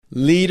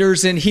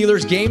Leaders and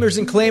healers, gamers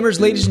and claimers,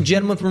 ladies and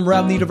gentlemen from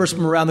around the universe,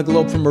 from around the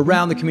globe, from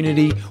around the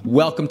community,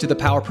 welcome to the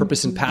Power,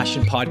 Purpose, and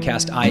Passion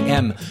podcast. I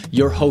am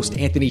your host,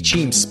 Anthony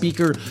Cheem,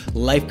 speaker,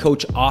 life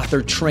coach,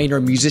 author, trainer,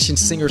 musician,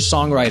 singer,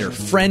 songwriter,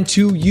 friend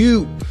to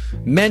you,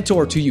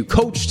 mentor to you,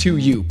 coach to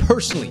you,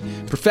 personally,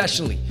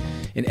 professionally,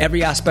 in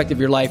every aspect of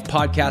your life,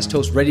 podcast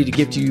host, ready to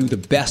give to you the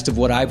best of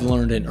what I've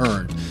learned and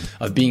earned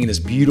of being in this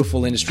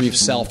beautiful industry of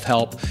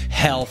self-help,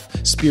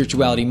 health,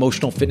 spirituality,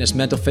 emotional fitness,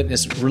 mental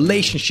fitness,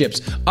 relationships,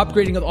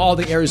 upgrading of all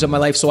the areas of my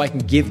life so I can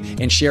give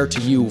and share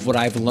to you what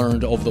I've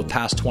learned over the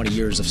past 20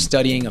 years of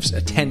studying, of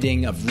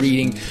attending, of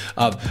reading,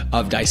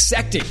 of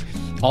dissecting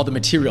all the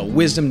material,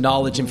 wisdom,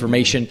 knowledge,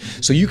 information,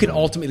 so you can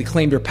ultimately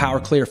claim your power,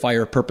 clarify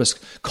your purpose,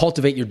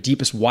 cultivate your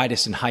deepest,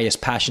 widest, and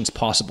highest passions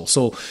possible.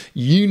 So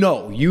you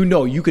know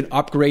you can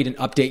upgrade and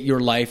update your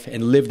life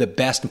and live the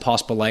best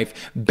possible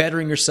life,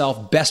 bettering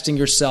yourself, besting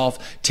yourself,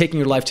 taking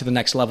your life to the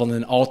next level, and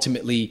then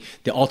ultimately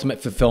the ultimate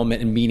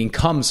fulfillment and meaning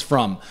comes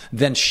from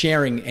then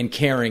sharing and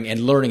caring and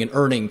learning and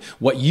earning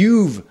what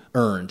you've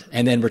earned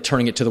and then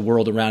returning it to the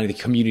world around you, the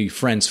community,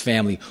 friends,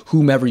 family,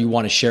 whomever you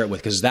want to share it with,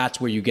 because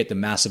that's where you get the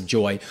massive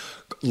joy,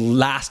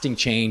 lasting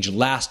change,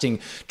 lasting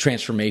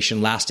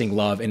transformation, lasting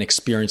love, and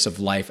experience of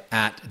life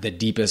at the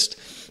deepest,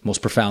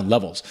 most profound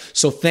levels.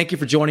 So thank you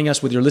for joining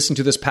us, whether you're listening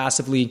to this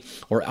passively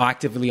or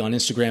actively on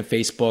Instagram,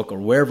 Facebook, or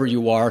wherever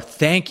you are.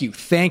 Thank you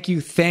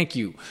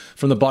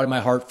from the bottom of my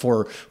heart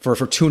for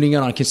tuning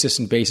in on a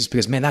consistent basis,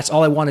 because man, that's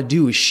all I want to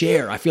do is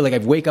share. I feel like I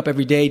wake up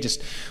every day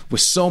just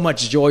with so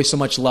much joy, so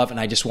much love, and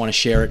I just want to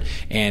share it.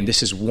 And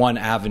this is one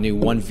avenue,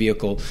 one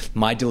vehicle,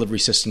 my delivery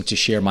system to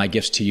share my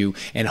gifts to you.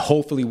 And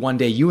hopefully one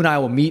day you and I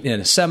will meet in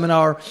a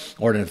seminar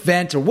or an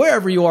event or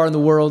wherever you are in the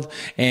world,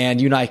 and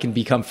you and I can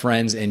become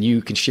friends, and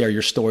you can share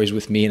your stories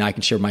with me, and I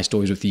can share my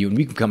stories with you, and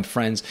we can become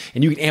friends,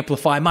 and you can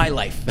amplify my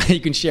life.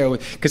 You can share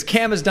with, because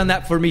Cam has done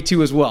that for me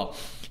too as well.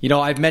 You know,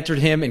 I've mentored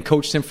him and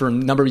coached him for a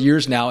number of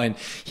years now, and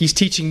he's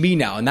teaching me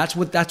now. And that's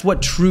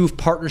what true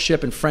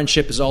partnership and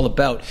friendship is all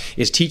about,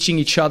 is teaching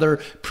each other,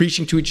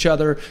 preaching to each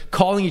other,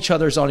 calling each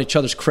other's on each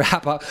other's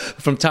crap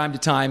from time to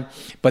time,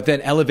 but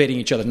then elevating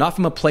each other, not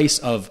from a place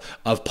of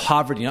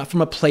poverty, not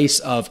from a place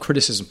of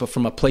criticism, but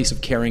from a place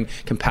of caring,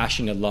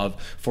 compassion, and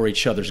love for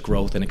each other's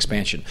growth and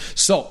expansion.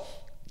 So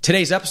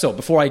today's episode,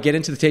 before I get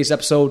into today's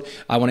episode,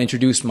 I want to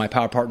introduce my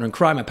power partner in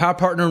crime, my power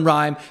partner in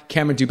rhyme,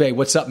 Cameron Dubé.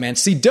 What's up, man?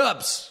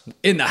 C-Dubs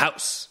in the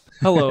house.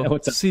 Hello,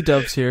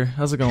 C-Dubs here.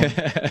 How's it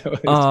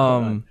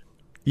going?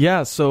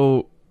 Yeah,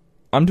 so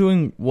I'm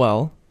doing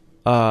well.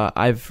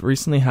 I've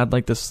recently had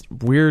like this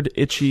weird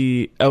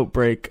itchy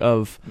outbreak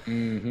of,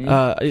 you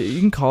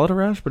can call it a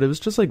rash, but it was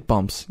just like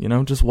bumps,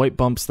 just white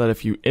bumps that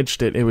if you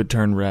itched it, it would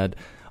turn red.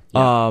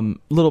 Yeah.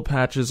 Little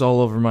patches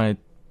all over my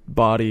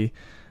body.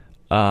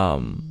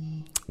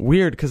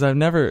 Weird, because I've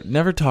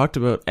never talked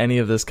about any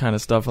of this kind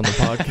of stuff on the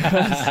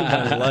podcast in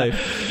my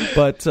life.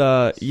 But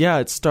yeah,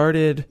 it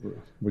started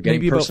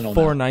maybe about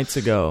 4 nights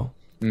ago.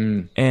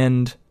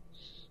 And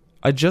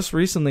I just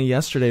recently,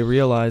 yesterday,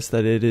 realized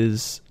that it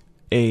is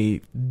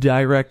a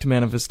direct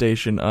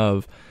manifestation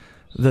of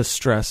the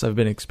stress I've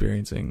been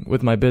experiencing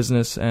with my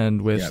business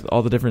and with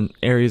all the different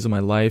areas of my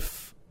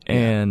life,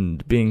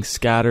 and being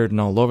scattered and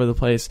all over the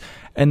place,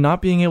 and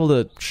not being able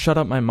to shut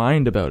up my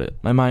mind about it.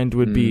 My mind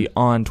would be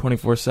on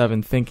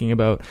 24/7 thinking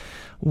about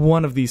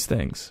one of these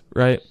things,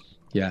 right?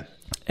 Yeah.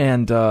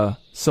 And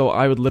so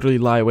I would literally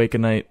lie awake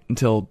at night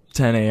until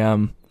 10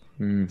 a.m.,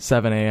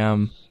 7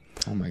 a.m.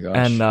 Oh my gosh.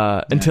 And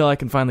until I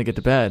can finally get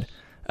to bed.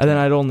 And then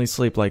I'd only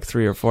sleep like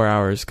 3 or 4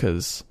 hours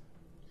because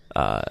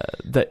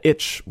the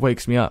itch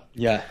wakes me up.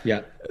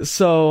 Yeah.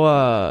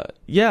 So,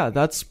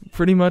 that's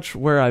pretty much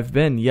where I've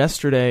been.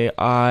 Yesterday,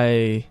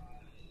 I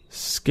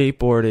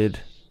skateboarded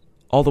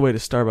all the way to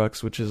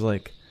Starbucks, which is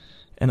like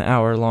an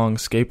hour-long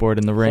skateboard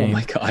in the rain. Oh,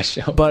 my gosh.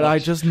 But I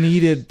just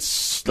needed,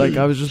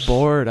 I was just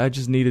bored. I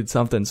just needed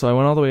something. So I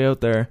went all the way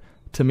out there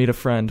to meet a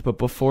friend. But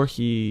before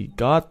he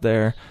got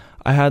there,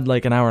 I had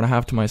like an hour and a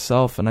half to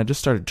myself, and I just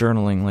started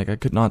journaling. Like, I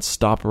could not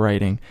stop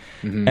writing.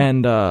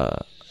 And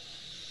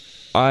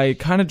I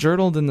kind of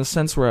journaled in the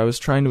sense where I was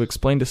trying to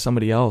explain to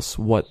somebody else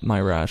what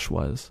my rash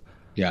was.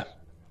 Yeah.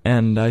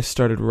 And I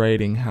started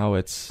writing how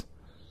it's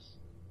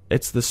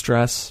the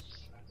stress,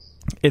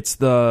 it's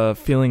the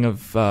feeling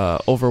of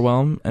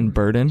overwhelm and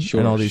burden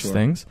and all these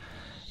things.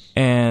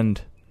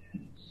 And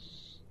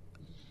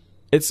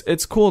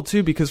it's cool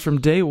too, because from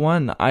day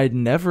one, I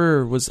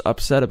never was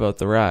upset about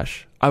the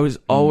rash. I was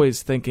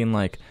always thinking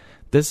like,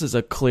 this is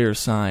a clear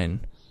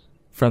sign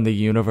from the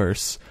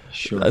universe.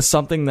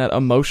 Something that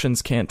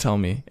emotions can't tell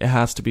me. It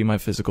has to be my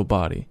physical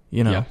body,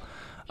 Yeah.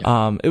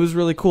 It was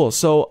really cool.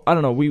 So, I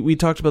don't know, we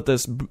talked about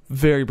this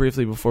very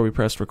briefly before we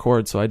pressed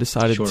record, so I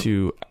decided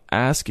to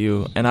ask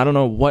you, and I don't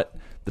know what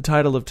the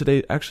title of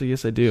today... Actually,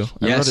 yes, I do.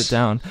 I wrote it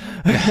down.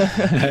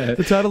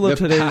 The title of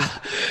today...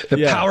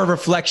 The power of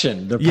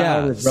reflection. The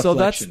power of reflection. So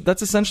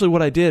that's essentially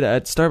what I did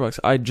at Starbucks.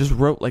 I just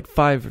wrote like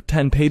 5 or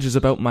 10 pages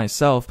about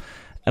myself,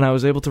 and I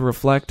was able to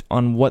reflect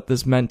on what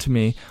this meant to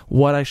me,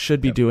 what I should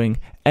be doing,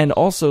 and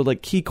also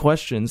like key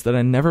questions that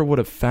I never would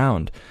have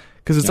found.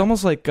 Because it's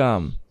almost like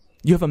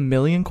you have a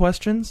million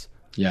questions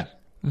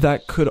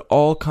that could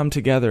all come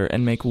together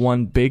and make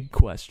one big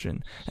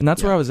question. And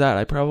that's where I was at.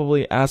 I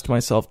probably asked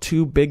myself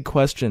 2 big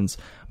questions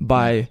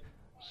by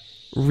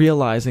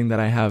realizing that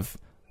I have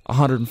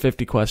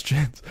 150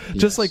 questions.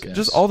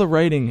 Just all the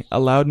writing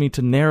allowed me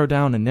to narrow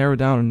down and narrow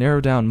down and narrow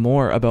down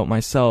more about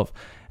myself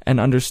and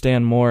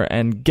understand more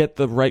and get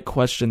the right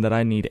question that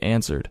I need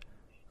answered,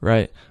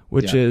 right?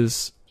 Which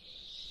is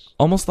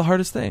almost the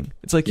hardest thing.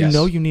 It's like, you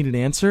know you need an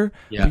answer,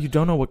 but you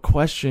don't know what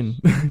question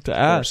to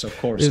ask. Of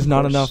course. There's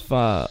not enough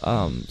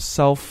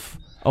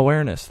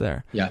self-awareness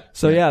there.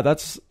 So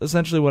that's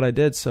essentially what I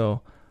did.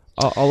 So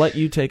I'll let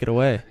you take it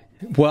away.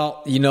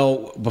 Well,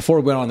 before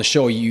we went on the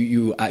show,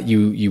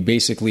 you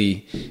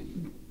basically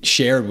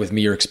shared with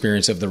me your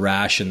experience of the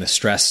rash and the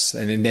stress,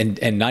 and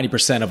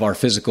 90% of our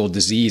physical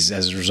disease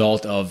as a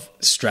result of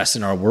stress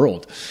in our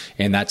world.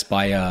 And that's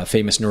by a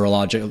famous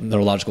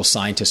neurological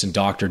scientist and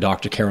Dr.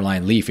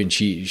 Caroline Leaf. And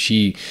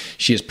she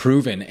has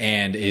proven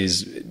and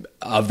is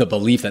of the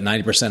belief that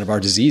 90% of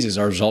our diseases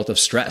are a result of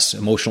stress,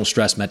 emotional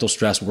stress, mental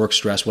stress, work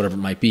stress, whatever it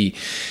might be.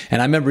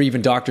 And I remember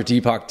even Dr.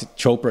 Deepak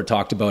Chopra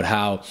talked about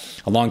how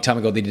a long time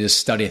ago they did a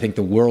study. I think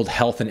the World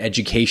Health and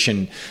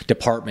Education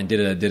Department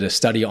did a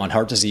study on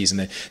heart disease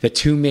and the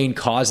 2 main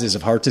causes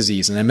of heart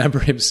disease. And I remember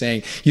him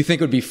saying, you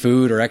think it would be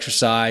food or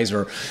exercise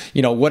or,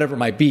 whatever it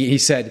might be. He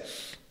said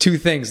 2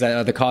 things that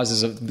are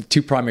the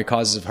 2 primary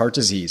causes of heart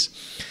disease: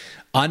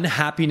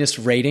 unhappiness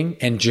rating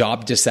and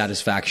job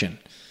dissatisfaction.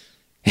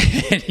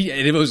 And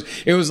it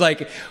was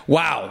like,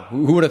 wow,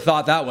 who would have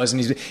thought that was?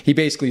 And he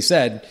basically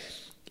said,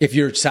 if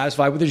you're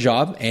satisfied with your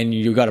job and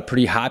you got a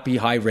pretty happy,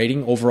 high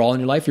rating overall in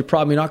your life, you're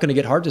probably not going to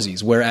get heart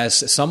disease.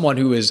 Whereas someone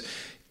who is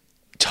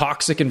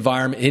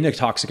in a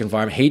toxic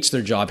environment, hates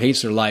their job,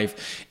 hates their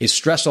life, is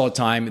stressed all the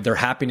time, their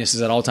happiness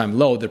is at all-time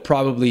low, their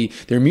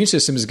immune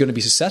system is going to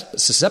be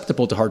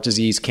susceptible to heart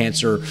disease,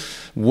 cancer,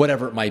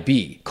 whatever it might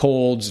be,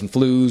 colds and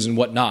flus and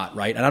whatnot,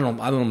 right? And I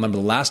don't remember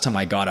the last time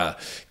I got a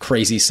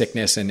crazy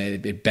sickness and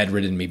it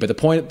bedridden me. But the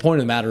point of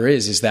the matter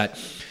is that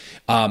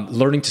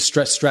learning to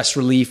stress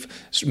relief,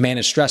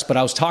 manage stress. But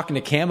I was talking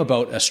to Cam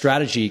about a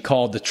strategy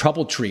called the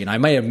trouble tree. And I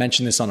might have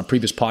mentioned this on a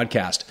previous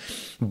podcast,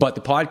 but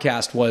the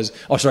podcast was,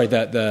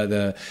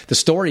 the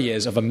story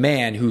is of a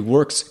man who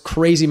works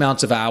crazy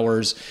amounts of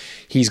hours.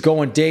 He's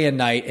going day and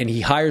night and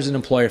he hires an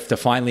employer to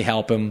finally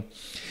help him.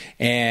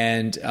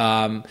 And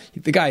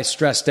the guy is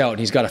stressed out and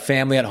he's got a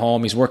family at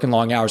home. He's working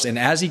long hours. And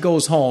as he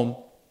goes home,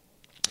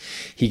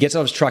 he gets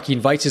out of his truck. He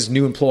invites his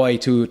new employee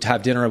to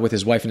have dinner with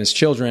his wife and his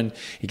children.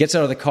 He gets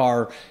out of the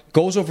car,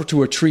 goes over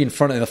to a tree in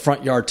the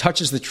front yard,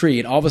 touches the tree,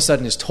 and all of a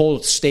sudden his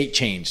total state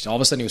changed. All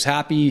of a sudden he was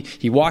happy.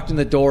 He walked in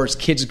the door. His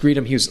kids greet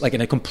him. He was like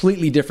in a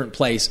completely different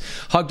place.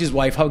 Hugged his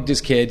wife, hugged his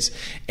kids,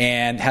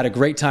 and had a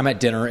great time at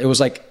dinner. It was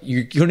like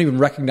you couldn't even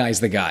recognize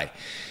the guy.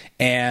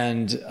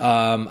 And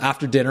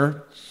after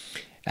dinner,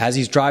 as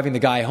he's driving the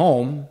guy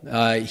home,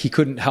 he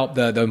couldn't help,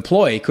 the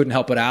employee couldn't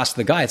help but ask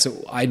the guy,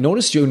 so I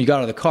noticed you when you got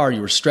out of the car,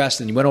 you were stressed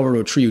and you went over to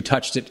a tree, you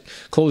touched it,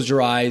 closed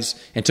your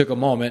eyes and took a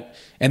moment.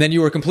 And then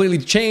you were completely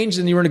changed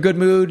and you were in a good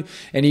mood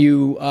and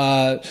you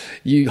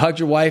hugged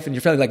your wife and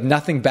you're feeling like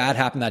nothing bad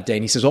happened that day.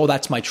 And he says, oh,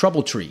 that's my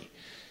trouble tree.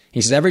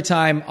 He says, every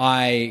time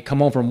I come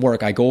home from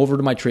work, I go over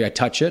to my tree, I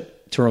touch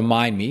it to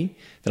remind me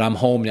that I'm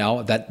home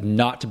now, that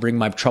not to bring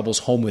my troubles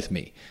home with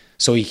me.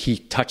 So he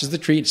touches the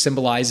tree. It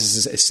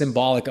symbolizes, is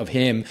symbolic of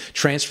him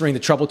transferring the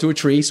trouble to a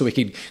tree so he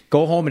could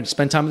go home and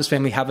spend time with his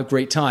family, have a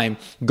great time,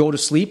 go to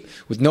sleep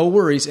with no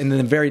worries. And then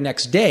the very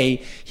next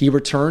day, he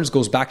returns,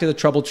 goes back to the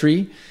trouble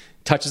tree,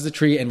 touches the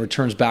tree, and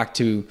returns back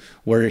to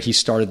where he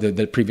started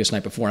the previous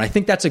night before. And I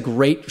think that's a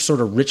great sort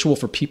of ritual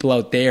for people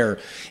out there.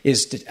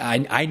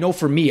 I know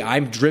for me,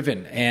 I'm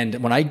driven.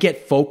 And when I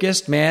get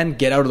focused, man,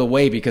 get out of the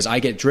way because I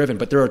get driven.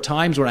 But there are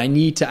times when I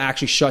need to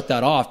actually shut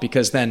that off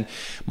because then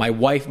my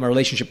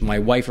relationship with my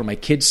wife or my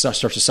kids starts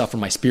to suffer.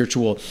 My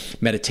spiritual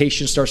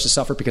meditation starts to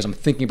suffer because I'm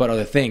thinking about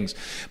other things.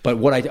 But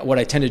what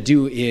I tend to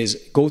do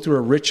is go through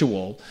a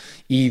ritual,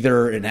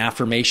 either an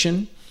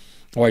affirmation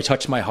or I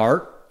touch my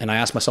heart, and I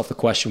ask myself the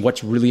question,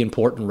 what's really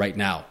important right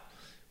now?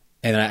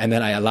 And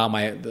then I allow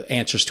my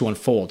answers to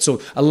unfold.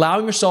 So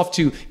allowing yourself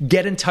to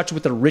get in touch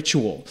with a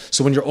ritual.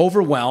 So when you're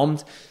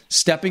overwhelmed,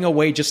 stepping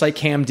away just like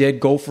Cam did,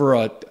 go for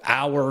an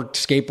hour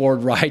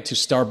skateboard ride to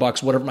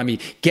Starbucks, whatever it might be.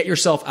 Get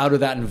yourself out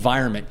of that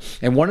environment.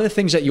 And one of the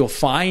things that you'll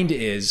find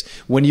is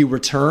when you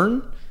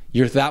return,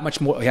 you have that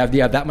much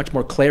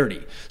more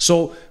clarity.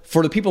 So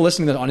for the people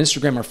listening on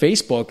Instagram or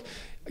Facebook,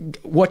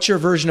 what's your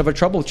version of a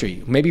trouble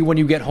tree? Maybe when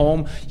you get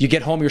home,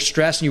 you're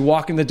stressed and you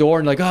walk in the door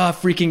and you're like,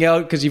 freaking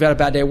out because you've had a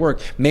bad day at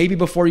work. Maybe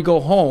before you go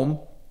home,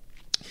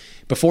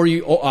 Before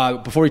you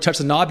touch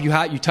the knob,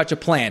 you touch a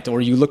plant, or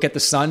you look at the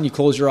sun, you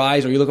close your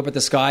eyes, or you look up at the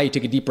sky, you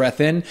take a deep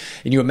breath in,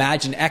 and you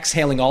imagine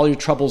exhaling all your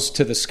troubles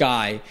to the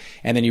sky,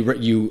 and then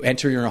you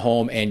enter your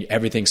home and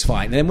everything's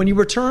fine. And then when you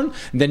return,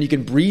 then you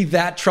can breathe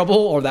that trouble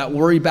or that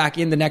worry back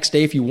in the next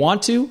day if you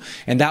want to,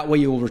 and that way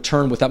you will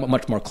return with that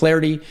much more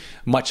clarity,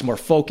 much more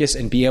focus,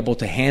 and be able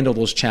to handle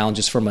those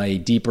challenges from a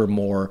deeper,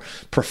 more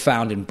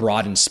profound and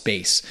broadened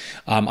space.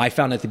 I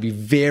found it to be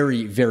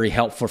very, very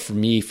helpful for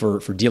me for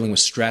dealing with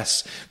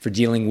stress, for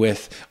dealing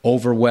with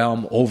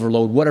overwhelm,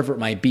 overload, whatever it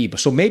might be.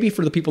 So maybe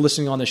for the people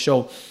listening on the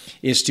show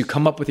is to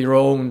come up with your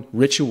own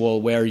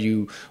ritual where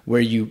you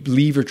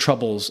leave your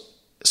troubles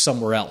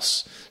somewhere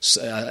else,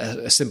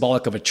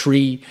 symbolic of a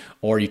tree,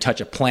 or you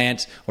touch a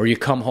plant, or you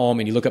come home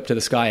and you look up to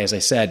the sky, as I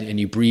said, and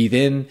you breathe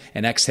in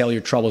and exhale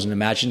your troubles and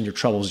imagine your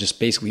troubles just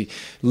basically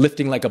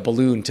lifting like a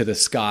balloon to the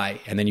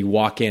sky, and then you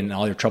walk in and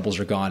all your troubles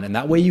are gone. And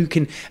that way you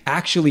can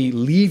actually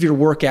leave your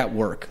work at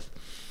work.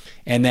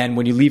 And then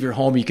when you leave your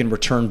home, you can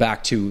return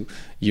back to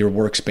your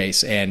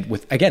workspace and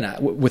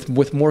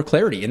with more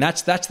clarity. And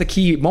that's the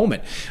key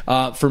moment.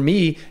 For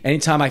me,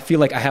 anytime I feel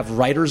like I have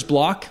writer's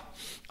block,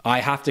 I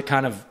have to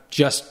kind of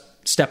just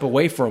step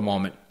away for a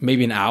moment,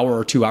 maybe an hour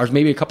or 2 hours,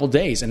 maybe a couple of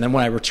days. And then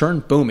when I return,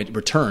 boom, it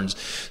returns.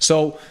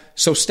 So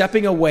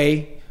stepping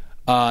away,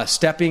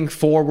 stepping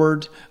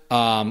forward,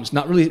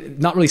 not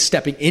really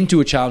stepping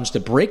into a challenge to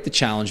break the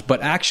challenge,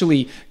 but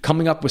actually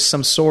coming up with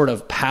some sort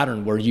of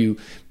pattern where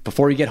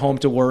before you get home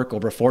to work or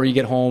before you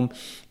get home,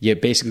 you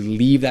basically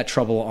leave that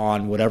trouble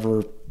on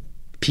whatever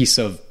piece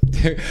of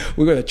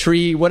we got a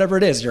tree, whatever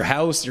it is, your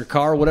house, your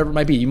car, whatever it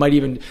might be. You might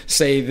even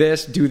say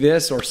this, do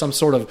this, or some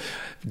sort of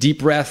deep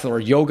breath or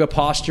yoga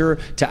posture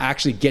to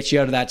actually get you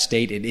out of that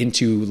state and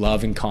into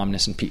love and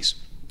calmness and peace.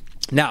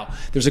 Now,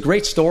 there's a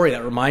great story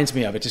that reminds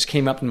me of it. Just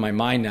came up in my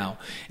mind now.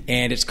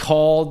 And it's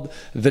called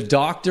The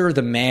Doctor,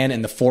 the Man,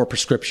 and the Four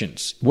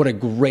Prescriptions. What a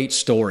great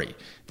story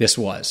this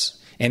was.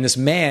 And this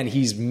man,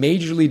 he's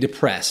majorly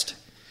depressed.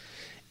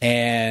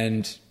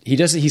 And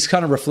he's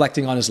kind of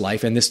reflecting on his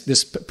life. And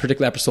this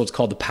particular episode is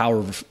called The Power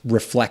of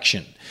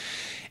Reflection.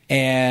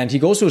 And he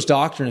goes to his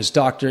doctor, and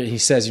he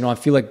says, I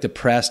feel like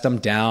depressed, I'm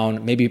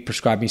down, maybe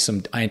prescribe me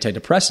some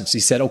antidepressants.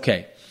 He said,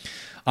 okay,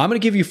 I'm going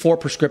to give you 4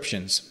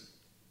 prescriptions.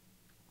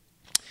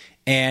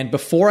 And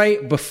before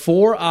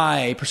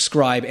I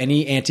prescribe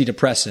any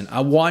antidepressant,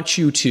 I want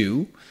you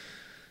to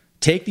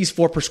take these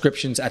 4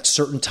 prescriptions at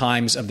certain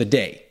times of the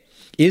day.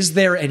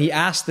 And he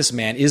asked this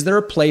man, is there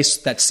a place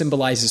that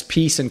symbolizes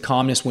peace and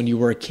calmness when you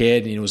were a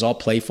kid and it was all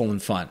playful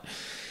and fun?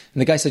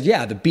 And the guy said,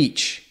 yeah, the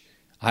beach.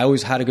 I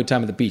always had a good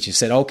time at the beach. He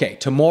said, okay,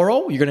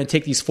 tomorrow you're going to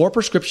take these 4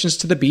 prescriptions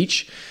to the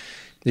beach.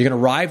 You're going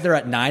to arrive there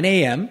at 9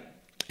 a.m.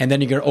 and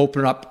then you're going to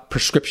open up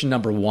prescription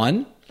number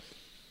 1.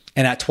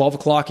 And at 12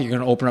 o'clock, you're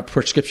going to open up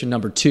prescription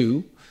number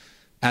 2.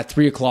 At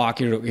 3 o'clock,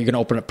 you're going to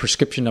open up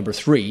prescription number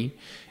 3.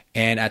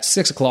 And at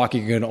 6 o'clock,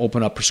 you're going to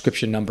open up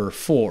prescription number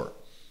 4.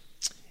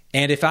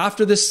 And if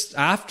after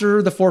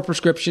the 4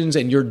 prescriptions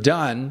and you're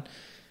done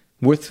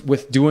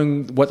with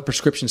doing what the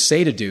prescriptions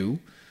say to do,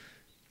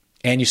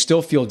 and you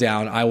still feel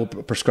down, I will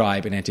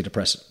prescribe an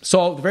antidepressant.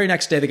 So the very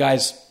next day, the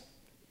guy's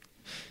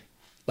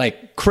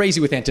like crazy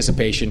with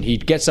anticipation. He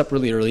gets up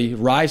really early,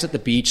 arrives at the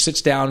beach,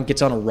 sits down,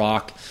 gets on a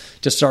rock,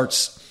 just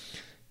starts.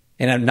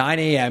 And at 9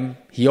 a.m.,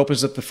 he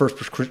opens up the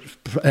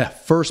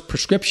first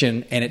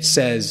prescription,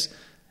 and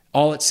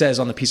all it says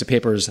on the piece of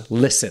paper is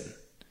listen.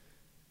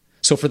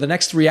 So for the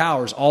next 3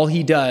 hours, all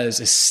he does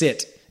is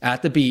sit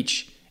at the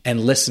beach and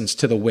listens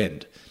to the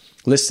wind,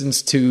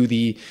 listens to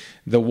the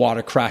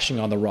water crashing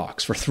on the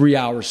rocks for 3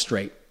 hours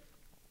straight.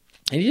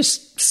 And he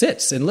just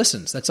sits and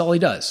listens. That's all he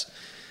does.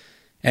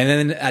 And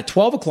then at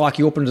 12 o'clock,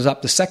 he opens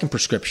up the second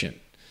prescription.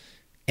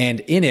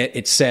 And in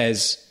it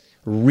says,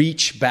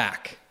 reach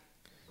back.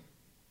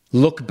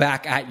 Look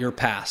back at your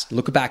past.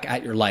 Look back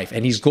at your life.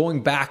 And he's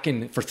going back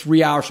for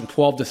 3 hours from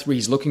 12 to 3.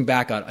 He's looking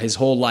back at his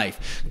whole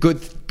life.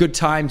 Good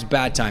times,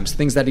 bad times.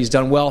 Things that he's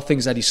done well,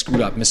 things that he screwed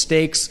up.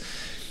 Mistakes,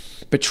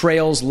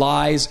 betrayals,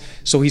 lies.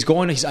 So he's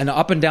an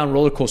up and down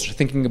roller coaster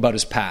thinking about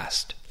his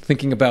past.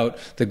 Thinking about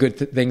the good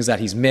things that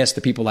he's missed,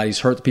 the people that he's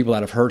hurt, the people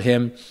that have hurt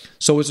him.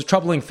 So it was a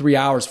troubling 3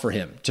 hours for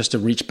him just to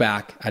reach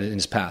back at it in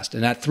his past.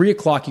 And at 3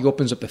 o'clock, he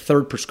opens up the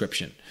third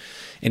prescription.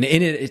 And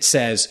in it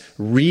says,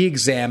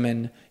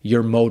 re-examine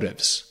your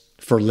motives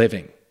for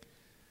living.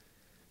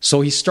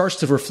 So he starts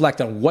to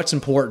reflect on what's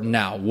important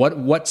now.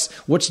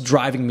 What's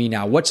driving me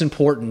now? What's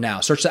important now?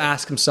 Starts to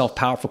ask himself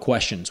powerful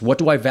questions. What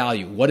do I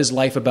value? What is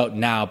life about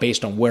now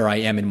based on where I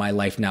am in my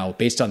life now,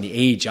 based on the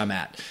age I'm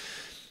at,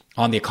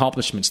 on the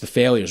accomplishments, the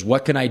failures?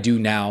 What can I do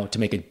now to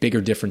make a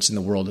bigger difference in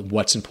the world and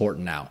what's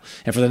important now?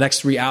 And for the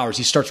next 3 hours,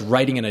 he starts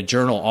writing in a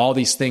journal all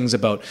these things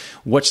about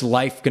what's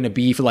life going to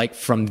be like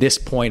from this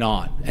point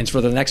on. And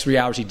for the next 3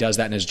 hours, he does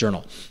that in his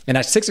journal. And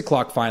at 6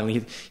 o'clock,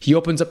 finally, he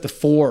opens up the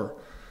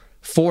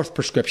fourth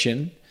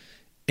prescription.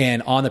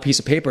 And on the piece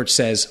of paper, it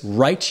says,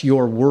 write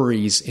your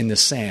worries in the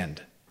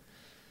sand.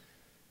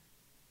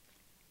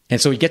 And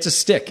so he gets a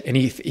stick and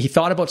he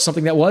thought about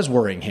something that was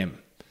worrying him.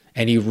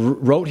 And he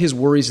wrote his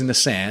worries in the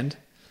sand.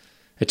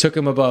 It took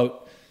him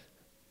about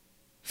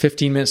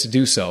 15 minutes to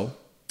do so.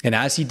 And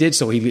as he did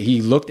so,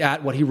 he looked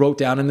at what he wrote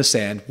down in the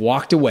sand,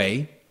 walked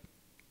away.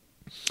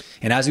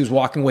 And as he was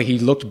walking away, he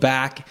looked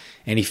back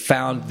and he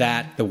found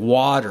that the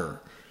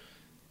water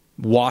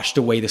washed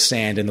away the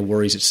sand and the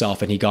worries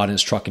itself. And he got in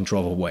his truck and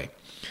drove away.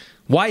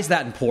 Why is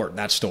that important,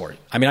 that story?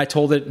 I mean, I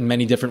told it in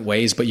many different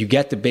ways, but you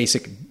get the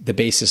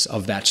basis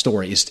of that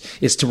story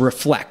is to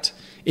reflect,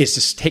 is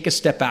to take a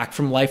step back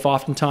from life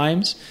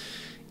oftentimes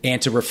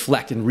and to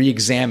reflect and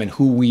re-examine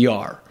who we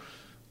are,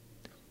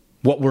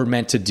 what we're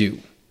meant to do.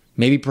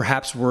 Maybe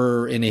perhaps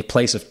we're in a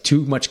place of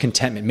too much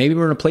contentment. Maybe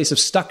we're in a place of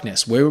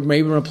stuckness.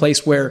 Maybe we're in a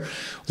place where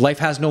life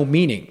has no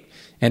meaning.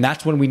 And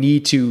that's when we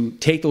need to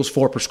take those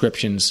 4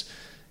 prescriptions,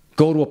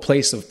 go to a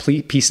place of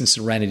peace and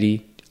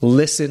serenity,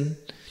 listen,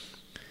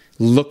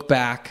 look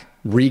back,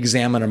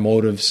 re-examine our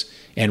motives,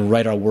 and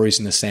write our worries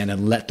in the sand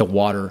and let the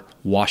water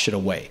wash it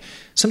away.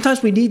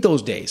 Sometimes we need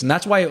those days. And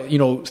that's why,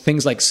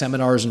 things like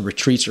seminars and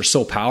retreats are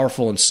so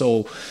powerful and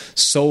so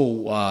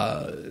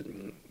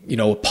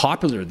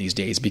popular these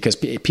days, because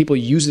people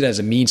use it as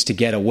a means to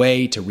get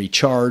away, to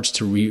recharge,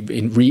 to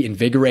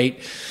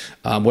reinvigorate,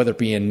 whether it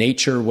be in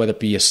nature, whether it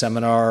be a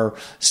seminar,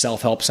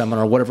 self-help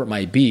seminar, whatever it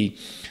might be.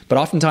 But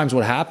oftentimes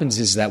what happens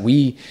is that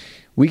we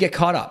get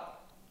caught up.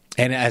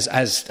 And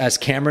as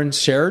Cameron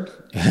shared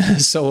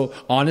so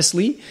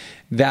honestly,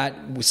 that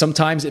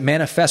sometimes it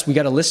manifests, we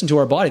got to listen to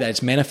our body, that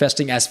it's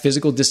manifesting as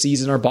physical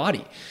disease in our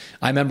body.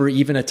 I remember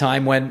even a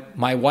time when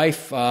my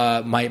wife,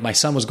 my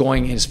son was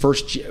going in his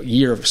first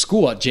year of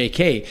school at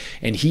JK,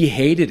 and he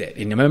hated it.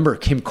 And I remember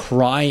him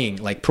crying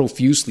like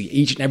profusely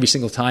each and every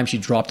single time she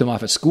dropped him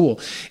off at school.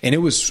 And it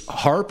was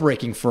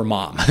heartbreaking for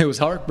mom. It was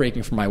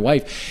heartbreaking for my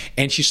wife.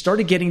 And she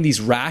started getting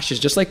these rashes,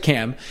 just like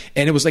Cam,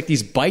 and it was like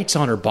these bites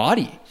on her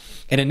body.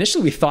 And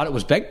initially we thought it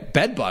was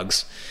bed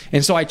bugs.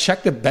 And so I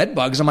checked the bed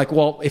bugs. I'm like,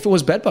 well, if it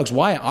was bed bugs,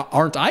 why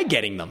aren't I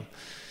getting them?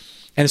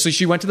 And so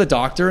she went to the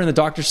doctor, and the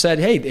doctor said,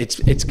 hey,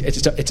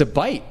 it's a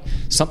bite.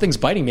 Something's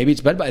biting. Maybe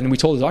it's bed bite. And we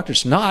told the doctor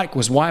it's not,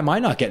 because why am I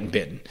not getting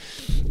bitten?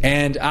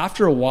 And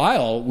after a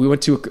while, we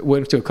went to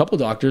a couple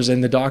of doctors,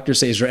 and the doctor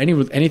says, is there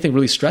anything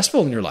really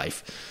stressful in your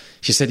life?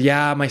 She said,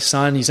 yeah, my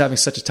son, he's having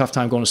such a tough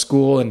time going to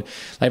school. And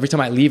every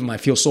time I leave him, I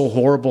feel so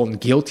horrible and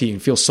guilty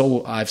and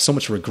I have so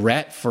much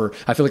regret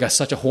I feel like I'm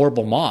such a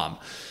horrible mom.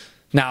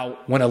 Now,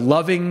 when a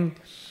loving,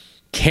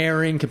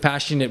 caring,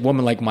 compassionate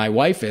woman like my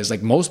wife is,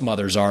 like most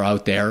mothers are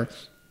out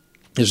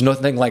there's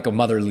nothing like a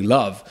motherly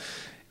love,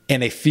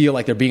 and they feel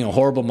like they're being a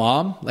horrible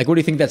mom, like what do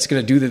you think that's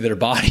going to do to their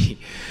body?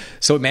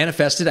 So it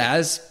manifested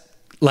as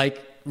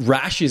like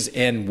rashes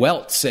and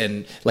welts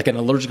and like an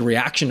allergic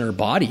reaction in her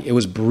body. It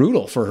was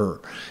brutal for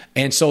her.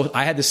 And so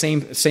I had the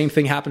same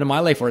thing happen in my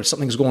life, where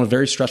something was going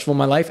very stressful in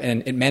my life,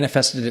 and it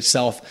manifested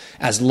itself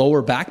as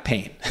lower back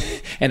pain.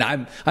 And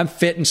I'm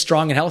fit and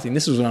strong and healthy. And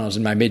this was when I was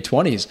in my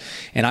mid-20s.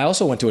 And I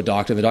also went to a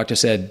doctor. The doctor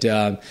said,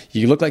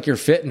 you look like you're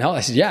fit and healthy.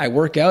 I said, yeah, I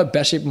work out,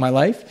 best shape of my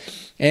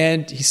life.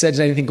 And he said,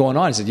 is anything going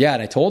on? I said, yeah.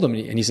 And I told him,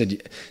 and he said,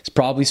 it's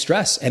probably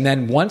stress. And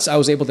then once I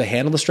was able to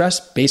handle the stress,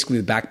 basically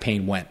the back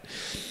pain went.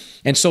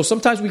 And so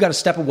sometimes we got to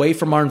step away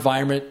from our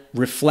environment,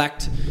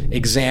 reflect,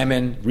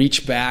 examine,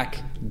 reach back,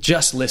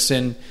 just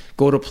listen,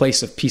 go to a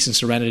place of peace and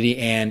serenity,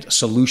 and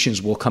solutions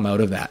will come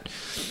out of that.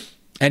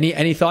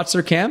 Any thoughts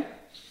there, Cam?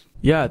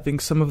 Yeah, I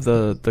think some of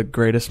the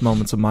greatest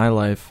moments of my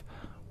life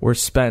were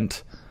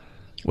spent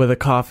with a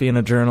coffee and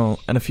a journal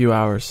and a few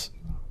hours.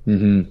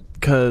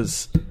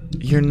 Because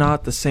you're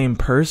not the same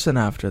person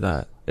after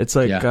that. It's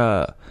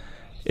like,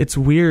 it's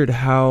weird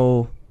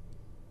how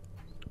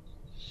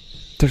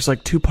there's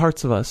like 2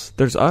 parts of us.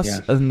 There's us,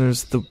 and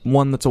there's the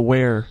one that's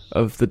aware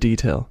of the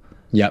detail.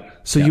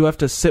 So you have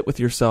to sit with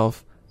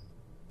yourself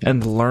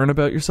and learn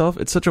about yourself.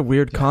 It's such a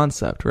weird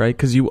concept, right?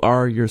 Because you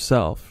are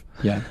yourself.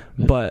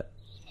 But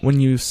when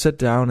you sit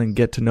down and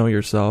get to know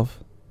yourself,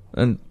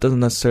 and it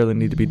doesn't necessarily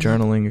need to be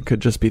journaling, it could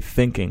just be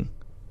thinking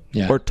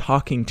or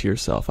talking to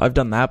yourself. I've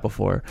done that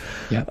before.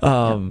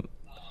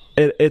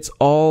 It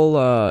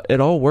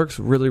all works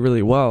really,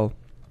 really well.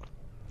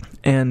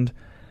 And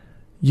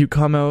you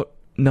come out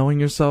knowing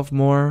yourself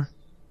more,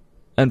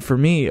 and for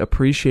me,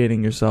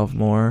 appreciating yourself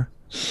more,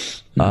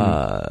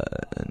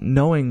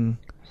 knowing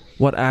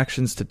what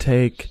actions to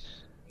take,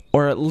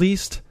 or at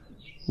least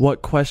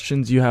what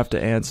questions you have to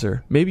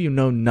answer. Maybe you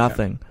know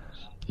nothing,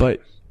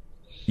 but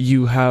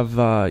you have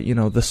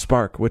the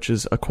spark, which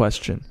is a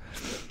question.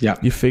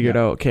 You figured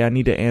out, okay, I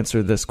need to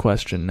answer this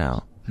question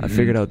now. I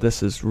figured out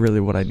this is really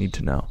what I need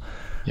to know.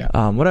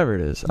 Whatever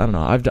it is, I don't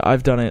know.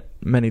 I've done it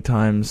many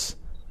times,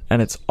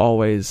 and it's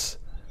always,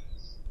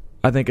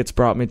 I think it's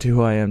brought me to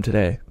who I am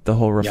today, the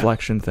whole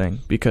reflection thing,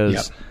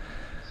 because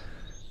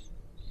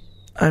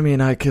I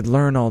mean, I could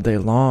learn all day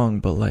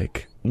long, but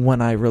like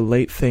when I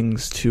relate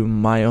things to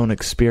my own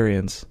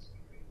experience,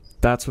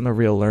 that's when the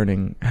real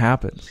learning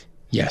happens.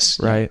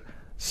 Right?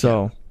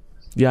 So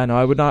no,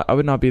 I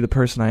would not be the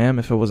person I am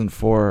if it wasn't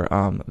for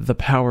the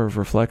power of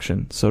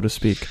reflection, so to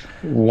speak.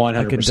 100%.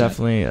 I could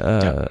definitely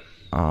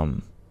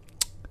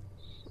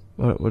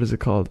what is it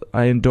called?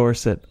 I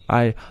endorse it.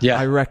 I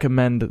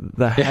recommend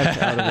the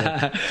heck out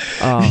of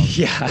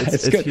it.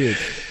 It's good. Huge.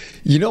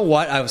 You know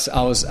what? I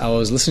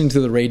was listening to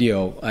the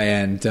radio,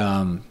 and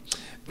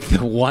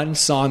the one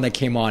song that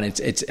came on, I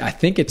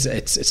think it's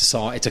a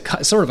song. It's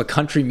a sort of a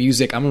country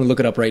music. I'm going to look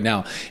it up right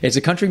now. It's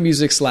a country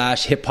music /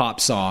 hip hop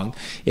song.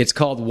 It's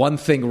called "One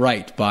Thing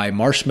Right" by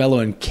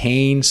Marshmello and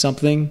Kane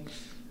something.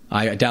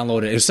 I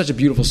downloaded it. It was such a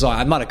beautiful song.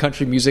 I'm not a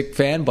country music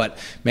fan, but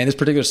man, this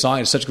particular song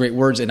has such great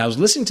words. And I was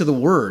listening to the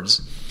words,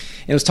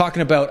 and it was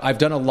talking about I've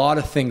done a lot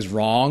of things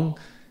wrong.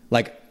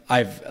 Like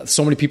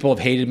so many people have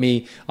hated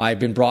me. I've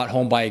been brought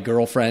home by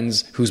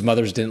girlfriends whose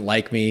mothers didn't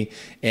like me.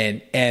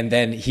 And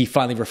then he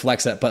finally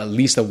reflects that, but at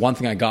least the one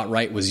thing I got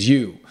right was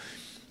you.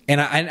 And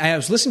I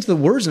was listening to the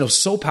words, and it was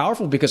so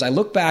powerful because I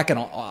look back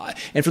and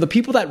for the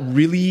people that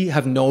really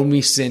have known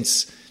me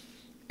since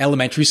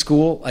elementary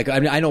school, like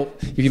I know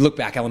if you look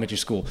back, elementary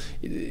school,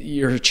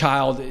 you're a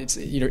child,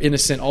 you're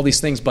innocent, all these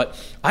things, but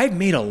I've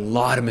made a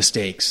lot of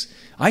mistakes.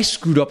 I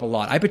screwed up a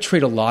lot. I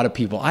betrayed a lot of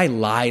people. I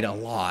lied a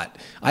lot.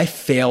 I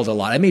failed a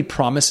lot. I made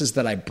promises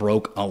that I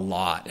broke a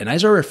lot. And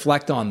as I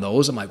reflect on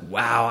those, I'm like,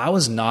 wow, I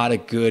was not a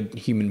good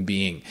human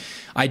being.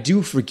 I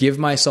do forgive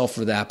myself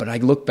for that, but I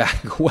look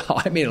back,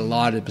 wow, I made a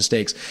lot of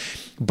mistakes.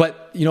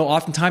 But,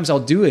 oftentimes I'll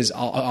do is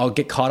I'll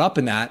get caught up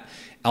in that.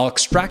 I'll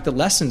extract the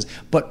lessons.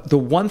 But the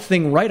one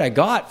thing right I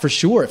got, for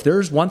sure, if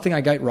there's one thing I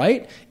got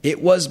right,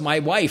 it was my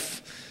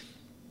wife.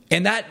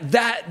 And that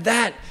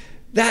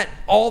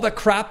all the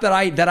crap that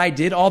I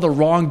did, all the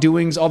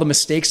wrongdoings, all the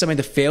mistakes I made,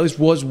 the failures,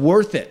 was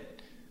worth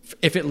it.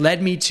 If it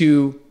led me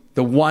to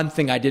the one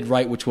thing I did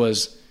right, which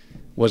was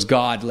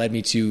God led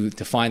me to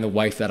find the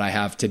wife that I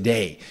have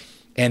today.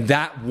 And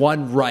that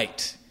one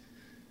right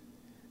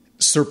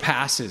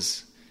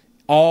surpasses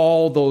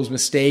all those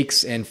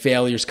mistakes and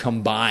failures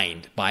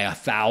combined by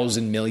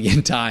 1,000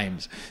 million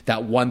times.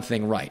 That one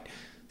thing right.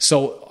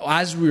 So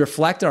as we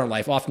reflect on our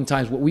life,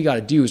 oftentimes what we got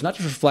to do is not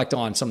just reflect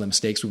on some of the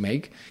mistakes we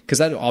make, because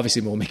that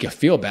obviously will make you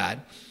feel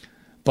bad,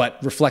 but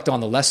reflect on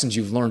the lessons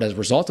you've learned as a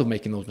result of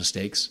making those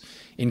mistakes,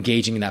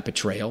 engaging in that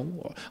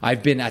betrayal.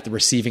 I've been at the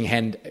receiving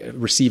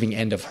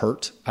end of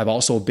hurt. I've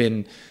also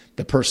been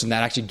the person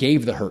that actually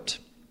gave the hurt.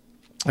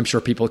 I'm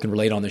sure people can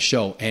relate on this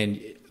show, and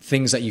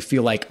things that you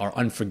feel like are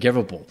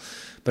unforgivable.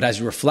 But as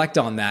you reflect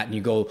on that and you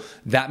go,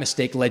 that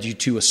mistake led you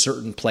to a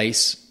certain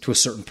place, to a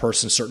certain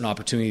person, certain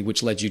opportunity,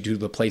 which led you to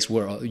the place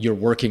where you're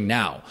working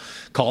now.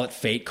 Call it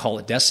fate, call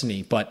it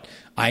destiny. But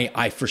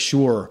I for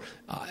sure,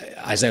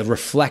 as I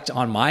reflect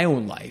on my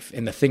own life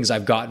and the things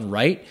I've gotten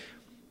right,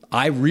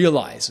 I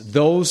realize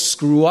those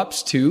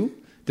screw-ups too,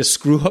 the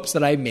screw-ups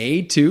that I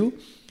made too,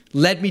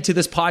 led me to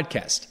this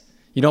podcast.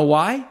 You know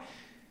why?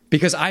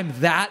 Because I'm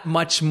that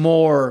much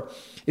more,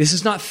 this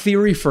is not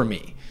theory for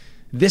me.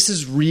 This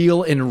is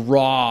real and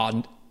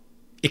raw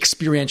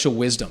experiential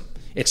wisdom.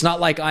 It's not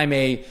like I'm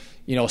a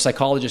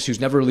psychologist who's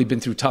never really been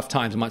through tough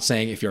times. I'm not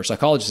saying if you're a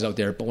psychologist out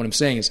there, but what I'm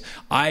saying is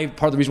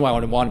part of the reason why I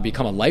want to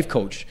become a life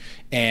coach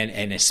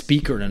and a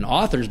speaker and an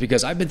author is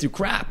because I've been through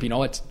crap.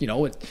 It's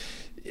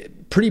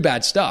pretty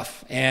bad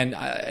stuff. And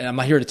I'm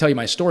not here to tell you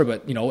my story,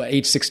 but at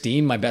age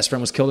 16, my best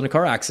friend was killed in a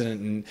car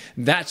accident, and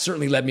that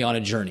certainly led me on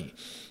a journey.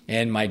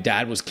 And my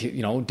dad was,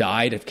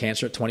 died of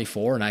cancer at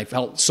 24, and I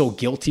felt so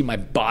guilty. My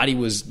body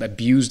was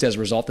abused as a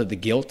result of the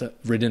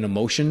guilt-ridden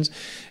emotions,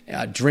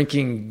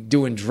 drinking,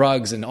 doing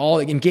drugs, and all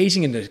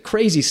engaging in the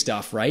crazy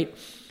stuff, right?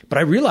 But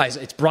I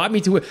realized it's brought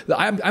me to it.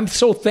 I'm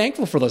so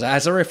thankful for those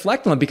as I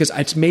reflect on them, because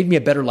it's made me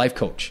a better life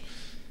coach.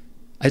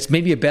 It's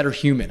made me a better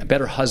human, a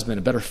better husband,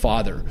 a better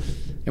father.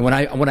 And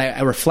when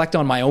I reflect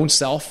on my own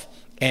self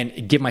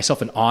and give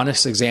myself an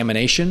honest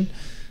examination,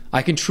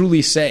 I can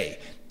truly say,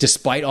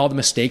 despite all the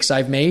mistakes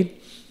I've made,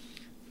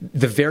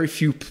 the very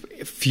few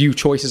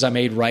choices I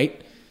made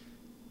right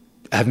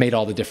have made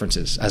all the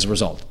differences as a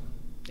result,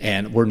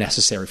 and were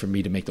necessary for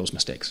me to make those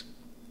mistakes.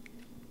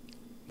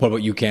 What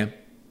about you, Cam?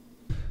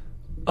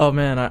 Oh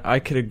man, I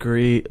could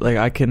agree. Like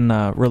I can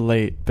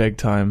relate big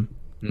time.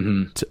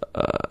 Mm-hmm.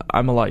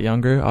 I'm a lot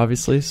younger,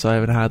 obviously, so I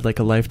haven't had like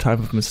a lifetime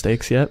of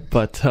mistakes yet.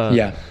 But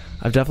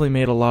I've definitely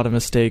made a lot of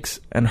mistakes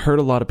and hurt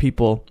a lot of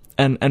people,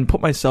 and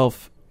put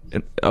myself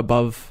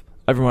above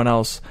everyone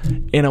else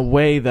in a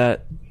way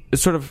that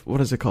is sort of, what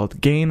is it called?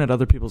 Gain at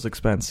other people's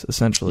expense,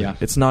 essentially. Yeah.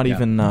 It's not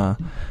even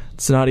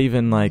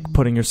like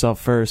putting yourself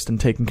first and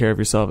taking care of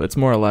yourself. It's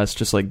more or less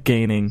just like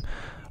gaining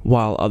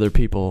while other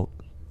people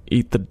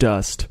eat the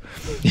dust.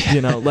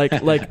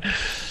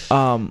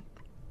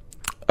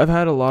 I've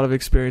had a lot of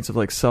experience of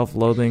like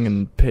self-loathing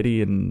and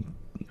pity and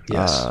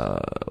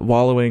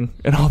wallowing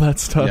and all that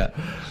stuff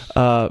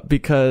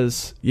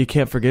because you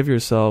can't forgive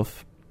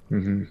yourself.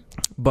 Mm-hmm.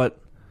 But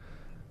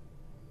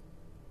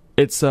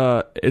it's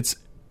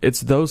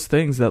those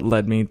things that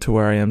led me to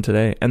where I am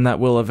today, and that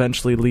will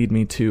eventually lead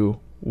me to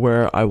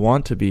where I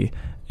want to be.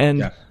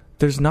 And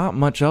there's not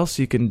much else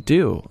you can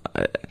do.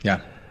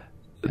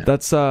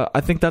 That's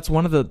I think that's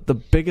one of the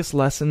biggest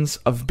lessons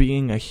of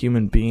being a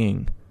human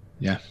being.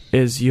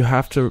 Is you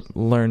have to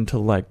learn to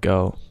let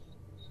go.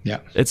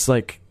 It's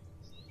like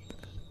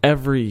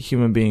every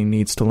human being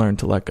needs to learn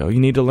to let go. You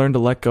need to learn to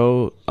let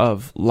go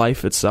of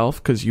life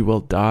itself because you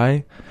will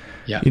die.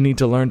 Yeah. You need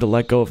to learn to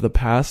let go of the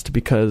past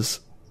because,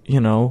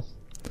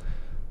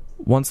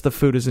 once the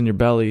food is in your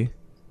belly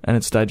and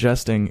it's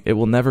digesting, it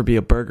will never be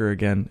a burger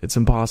again. It's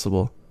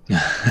impossible.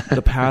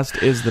 The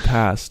past is the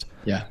past.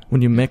 Yeah.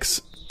 When you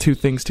mix two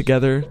things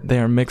together, they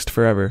are mixed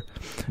forever.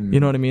 You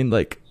know what I mean?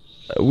 Like,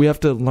 we have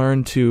to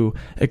learn to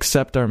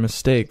accept our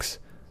mistakes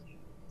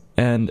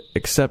and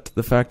accept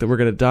the fact that we're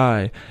going to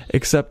die,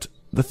 accept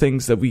the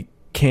things that we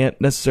can't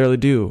necessarily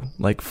do,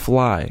 like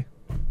fly.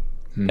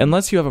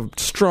 Unless you have a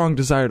strong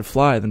desire to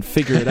fly, then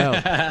figure it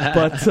out.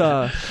 But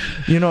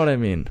you know what I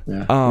mean.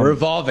 Yeah. We're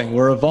evolving.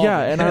 Yeah,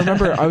 and I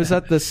remember I was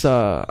at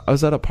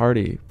a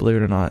party, believe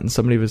it or not, and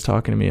somebody was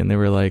talking to me, and they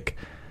were like,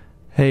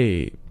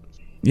 "Hey,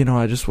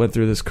 I just went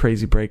through this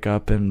crazy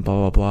breakup, and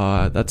blah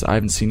blah blah. I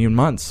haven't seen you in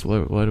months.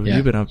 What have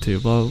you been up to?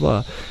 Blah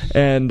blah blah."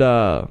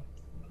 And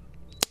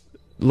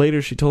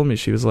later, she told me,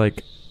 she was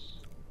like,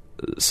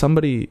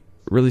 "Somebody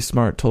really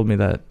smart told me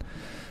that,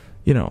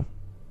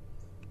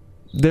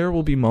 there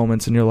will be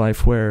moments in your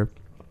life where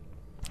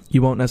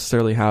you won't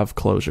necessarily have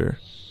closure.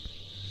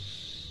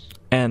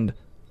 And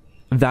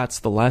that's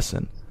the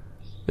lesson,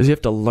 is you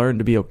have to learn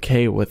to be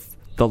okay with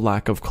the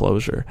lack of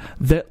closure.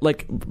 That,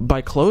 like, by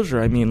closure,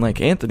 I mean,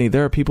 like, Anthony,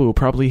 there are people who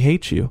probably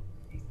hate you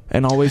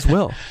and always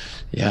will.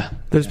 Yeah.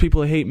 There's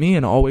people who hate me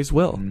and always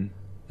will. And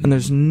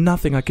there's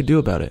nothing I could do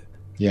about it.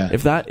 Yeah.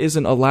 If that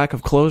isn't a lack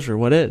of closure,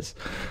 what is?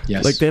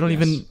 Yes. Like, they don't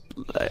even...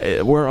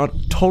 We're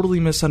totally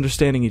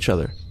misunderstanding each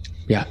other.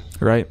 Yeah.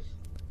 Right?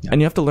 Yeah.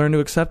 And you have to learn to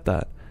accept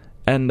that.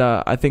 And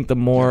I think the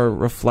more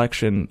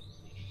reflection,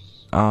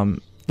 the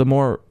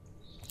more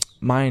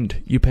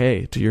mind you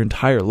pay to your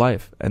entire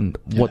life and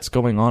what's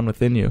going on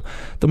within you,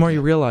 the more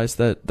you realize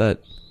that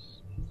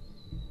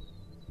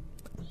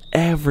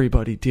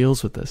everybody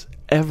deals with this.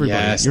 Everybody.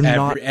 Yes,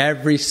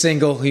 every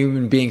single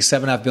human being,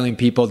 7.5 billion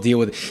people deal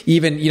with it.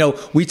 Even,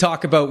 we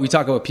talk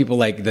about people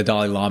like the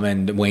Dalai Lama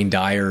and Wayne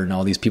Dyer and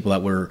all these people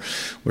that were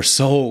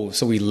so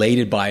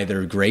elated by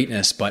their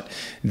greatness, but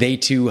they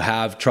too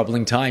have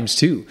troubling times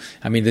too.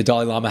 I mean, the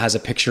Dalai Lama has a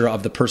picture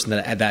of the person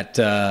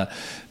that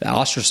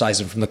ostracized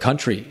him from the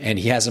country, and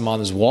he has him on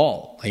his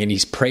wall, and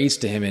he's prays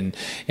to him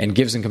and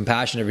gives him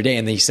compassion every day.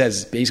 And then he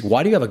says, basically,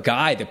 why do you have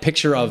the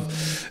picture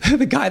of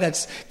the guy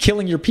that's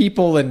killing your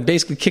people and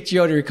basically kicked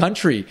you out of your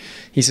country?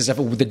 He says,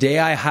 the day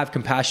I have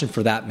compassion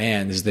for that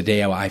man, this is the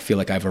day I feel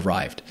like I've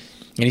arrived.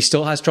 And he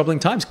still has troubling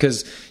times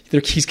because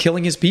he's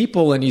killing his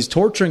people and he's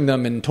torturing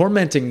them and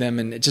tormenting them,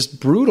 and it's just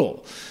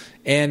brutal.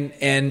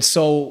 And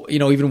so,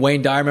 even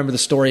Wayne Dyer, I remember the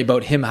story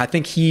about him. I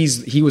think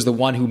he was the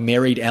one who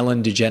married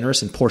Ellen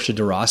DeGeneres and Portia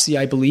de Rossi,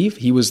 I believe.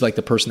 He was like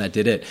the person that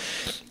did it.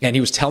 And he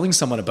was telling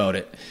someone about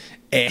it.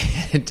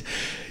 And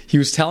he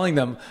was telling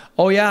them,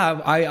 "Oh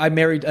yeah, I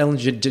married Ellen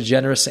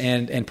DeGeneres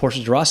and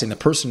Portia de Rossi." And the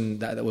person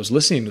that was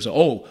listening was,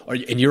 "Oh,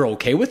 and you're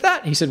okay with that?"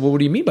 And he said, "Well, what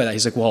do you mean by that?"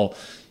 He's like, "Well,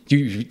 do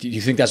you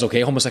think that's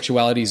okay?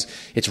 Homosexuality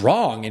it's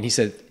wrong." And he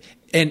said,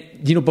 and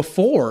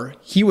before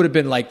he would have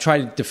been like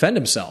trying to defend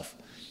himself,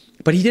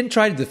 but he didn't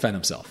try to defend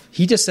himself.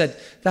 He just said,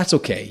 "That's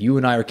okay. You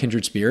and I are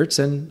kindred spirits,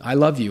 and I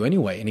love you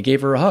anyway." And he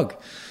gave her a hug.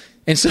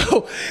 And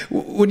so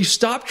when you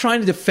stop trying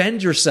to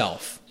defend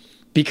yourself,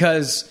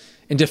 because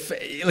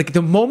like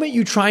the moment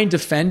you try and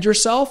defend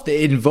yourself,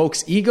 it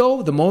invokes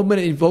ego. The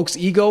moment it invokes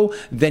ego,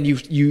 then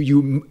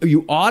you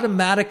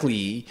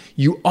automatically,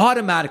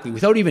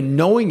 without even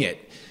knowing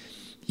it,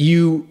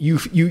 you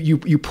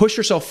push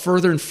yourself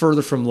further and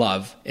further from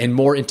love and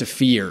more into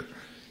fear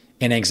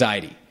and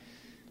anxiety.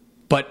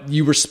 But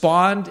you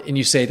respond and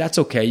you say, "That's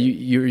okay.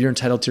 You're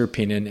entitled to your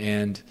opinion,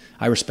 and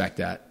I respect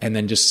that." And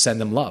then just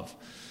send them love.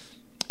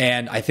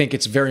 And I think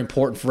it's very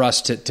important for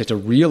us to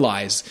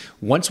realize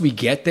once we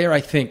get there, I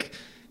think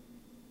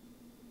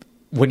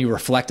when you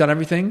reflect on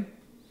everything,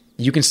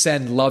 you can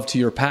send love to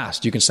your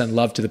past. You can send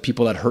love to the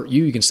people that hurt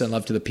you. You can send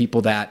love to the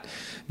people that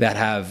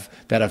have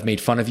made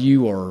fun of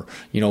you or,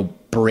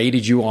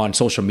 berated you on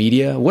social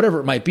media, whatever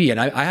it might be. And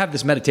I have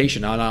this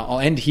meditation, and I'll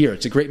end here.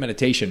 It's a great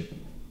meditation.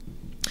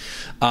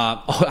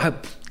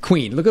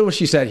 Queen, look at what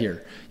she said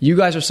here. "You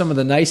guys are some of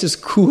the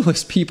nicest,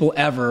 coolest people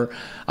ever.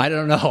 I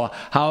don't know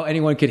how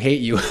anyone could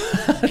hate you."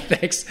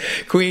 Thanks,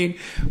 Queen.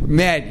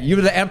 Man,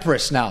 you're the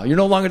empress now. You're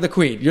no longer the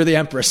queen. You're the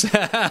empress.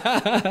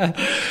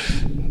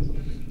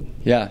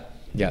 Yeah.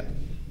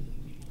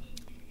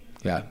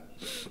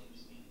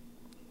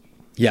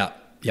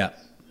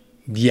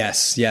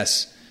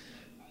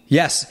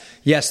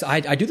 Yes.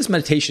 I do this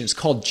meditation. It's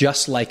called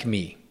Just Like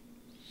Me.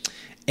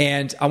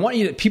 And I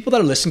want people that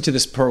are listening to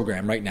this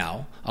program right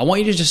now, I want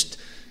you to just,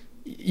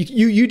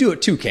 you do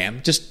it too,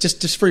 Cam,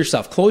 just for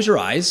yourself. Close your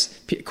eyes.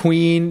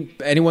 Queen,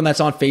 anyone that's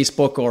on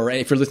Facebook, or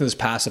if you're listening to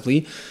this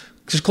passively,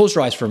 just close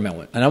your eyes for a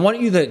moment. And I want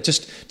you to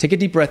just take a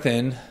deep breath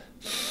in,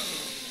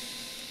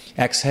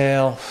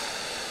 exhale,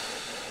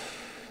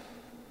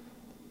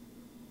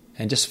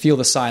 and just feel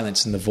the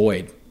silence and the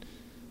void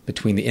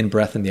between the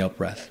in-breath and the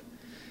out-breath.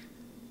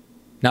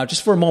 Now,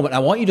 just for a moment, I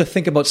want you to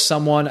think about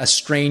someone, a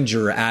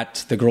stranger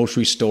at the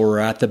grocery store or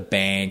at the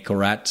bank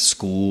or at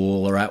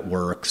school or at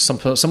work,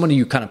 someone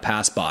you kind of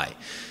pass by.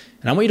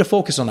 And I want you to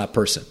focus on that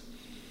person.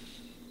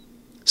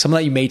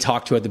 Someone that you may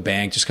talk to at the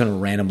bank just kind of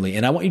randomly.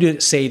 And I want you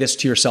to say this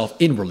to yourself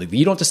inwardly.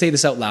 You don't have to say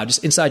this out loud,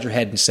 just inside your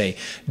head and say,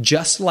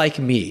 just like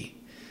me,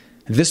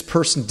 this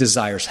person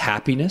desires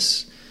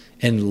happiness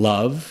and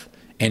love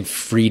and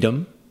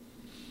freedom.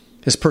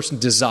 This person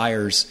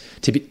desires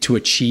to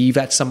achieve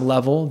at some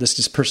level.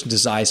 This person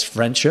desires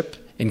friendship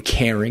and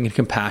caring and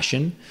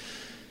compassion.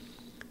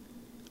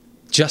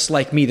 Just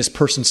like me, this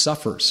person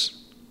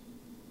suffers.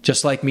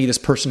 Just like me, this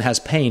person has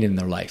pain in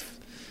their life.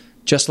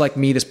 Just like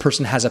me, this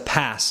person has a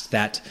past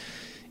that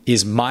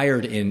is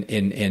mired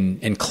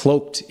in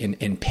cloaked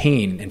in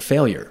pain and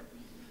failure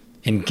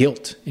and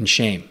guilt and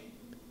shame.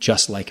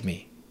 Just like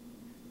me.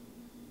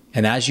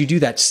 And as you do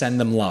that, send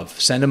them love.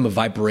 Send them a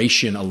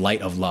vibration, a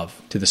light of love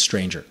to the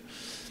stranger.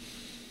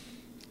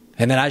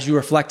 And then as you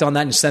reflect on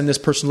that and send this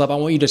person love, I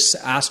want you to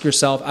ask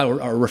yourself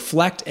or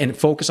reflect and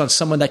focus on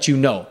someone that you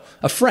know,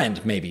 a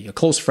friend maybe, a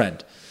close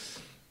friend.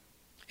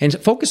 And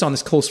focus on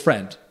this close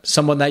friend,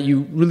 someone that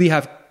you really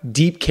have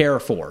deep care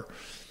for.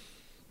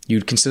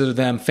 You'd consider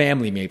them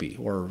family maybe,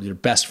 or your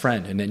best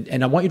friend.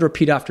 And I want you to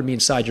repeat after me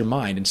inside your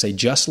mind and say,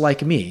 just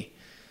like me,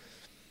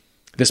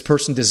 this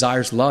person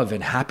desires love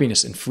and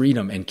happiness and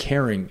freedom and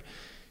caring,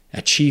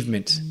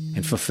 achievement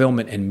and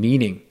fulfillment and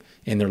meaning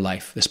in their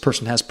life. This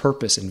person has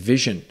purpose and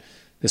vision.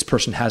 This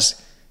person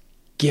has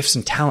gifts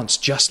and talents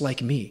just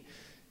like me.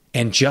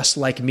 And just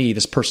like me,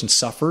 this person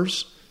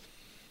suffers.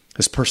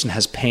 This person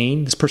has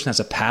pain. This person has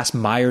a past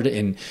mired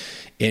in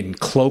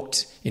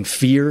cloaked in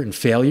fear and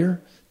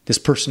failure. This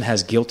person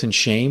has guilt and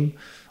shame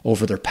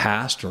over their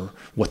past or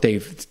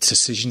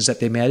decisions that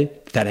they've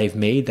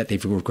made that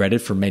they've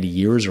regretted for many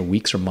years or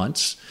weeks or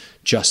months,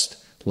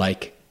 just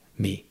like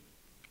me.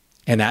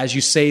 And as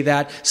you say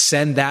that,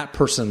 send that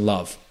person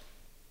love,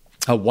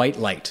 a white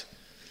light.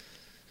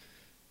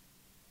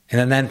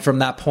 And then from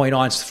that point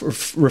on,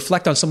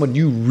 reflect on someone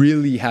you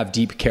really have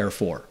deep care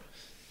for.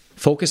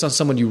 Focus on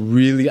someone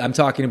I'm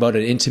talking about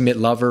an intimate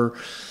lover,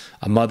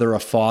 a mother,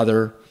 a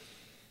father,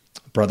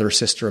 a brother, a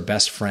sister, a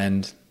best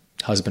friend,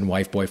 husband,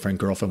 wife, boyfriend,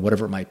 girlfriend,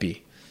 whatever it might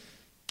be.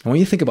 And when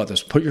you think about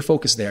this, put your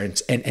focus there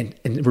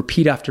and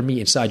repeat after me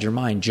inside your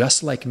mind,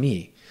 just like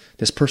me,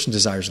 this person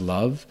desires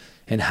love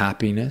and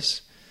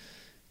happiness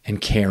and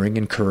caring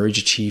and courage,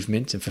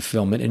 achievement and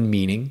fulfillment and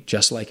meaning,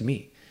 just like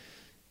me.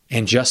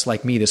 And just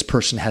like me, this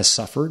person has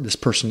suffered. This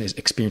person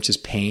experiences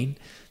pain.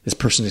 This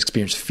person has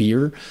experienced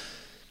fear,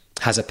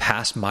 has a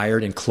past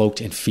mired and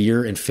cloaked in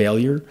fear and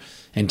failure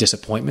and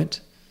disappointment,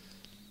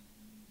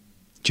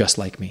 just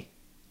like me.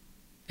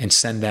 And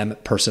send them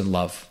person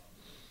love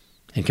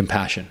and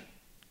compassion.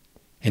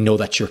 And know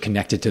that you're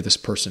connected to this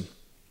person.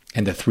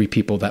 And the 3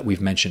 people that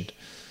we've mentioned,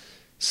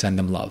 send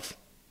them love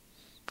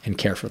and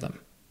care for them.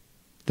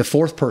 The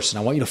 4th person,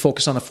 I want you to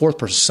focus on the 4th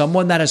person,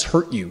 someone that has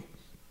hurt you.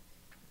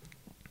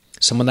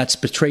 Someone that's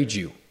betrayed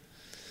you.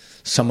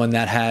 Someone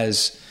that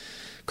has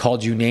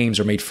called you names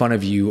or made fun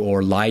of you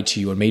or lied to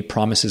you or made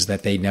promises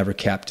that they never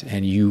kept,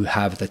 and you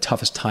have the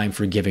toughest time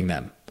forgiving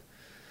them.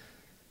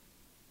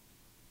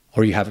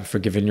 Or you haven't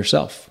forgiven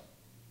yourself.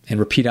 And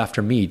repeat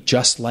after me,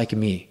 just like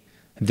me.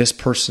 This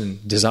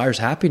person desires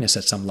happiness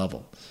at some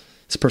level.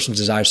 This person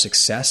desires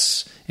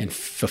success and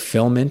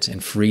fulfillment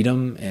and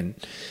freedom and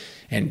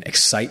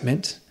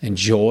excitement and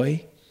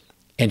joy.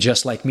 And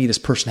just like me, this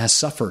person has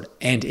suffered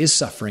and is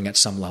suffering at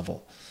some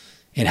level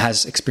and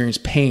has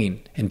experienced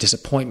pain and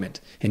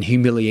disappointment and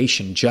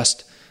humiliation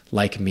just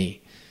like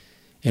me.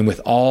 And with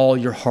all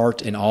your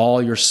heart and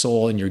all your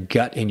soul and your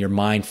gut and your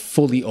mind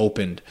fully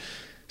opened,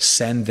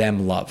 send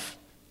them love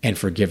and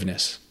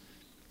forgiveness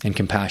and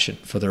compassion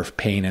for their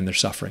pain and their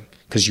suffering,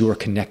 because you are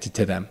connected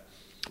to them.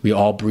 We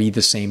all breathe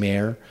the same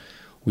air.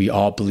 We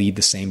all bleed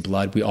the same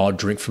blood. We all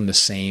drink from the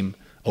same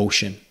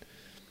ocean.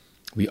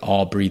 We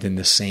all breathe in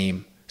the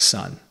same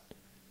sun,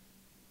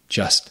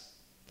 just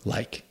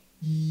like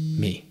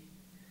me.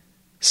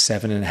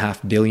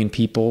 7.5 billion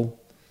people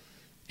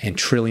and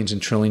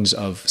trillions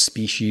of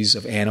species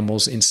of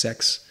animals,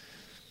 insects.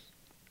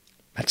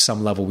 At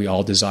some level, we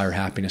all desire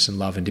happiness and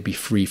love and to be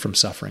free from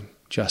suffering,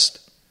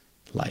 just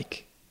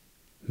like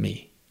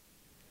me.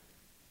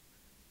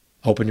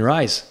 Open your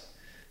eyes.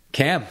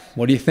 Cam,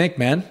 what do you think,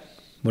 man?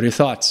 What are your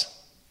thoughts?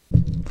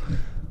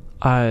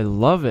 I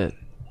love it.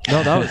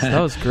 No,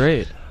 that was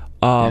great.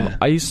 Yeah.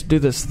 I used to do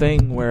this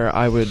thing where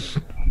I would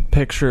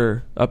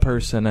picture a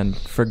person and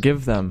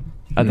forgive them,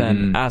 and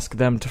then ask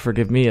them to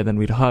forgive me, and then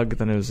we'd hug.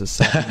 Then it was a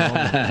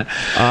sad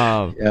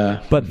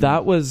moment. But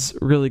that was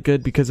really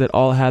good because it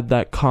all had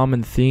that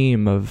common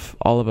theme of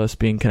all of us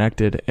being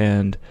connected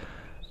and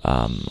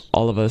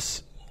all of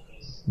us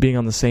being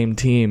on the same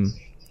team.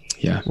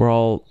 Yeah, we're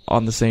all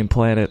on the same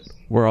planet.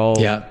 We're all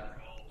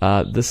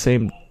the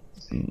same.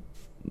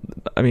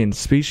 I mean,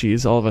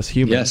 species. All of us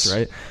humans,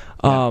 yes.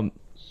 Right?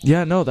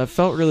 Yeah, no, that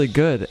felt really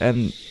good,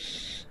 and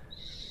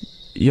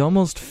you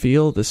almost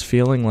feel this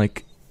feeling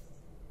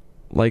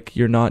like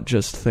you're not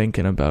just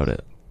thinking about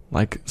it.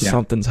 like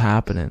something's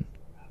happening.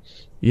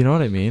 You know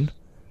what I mean?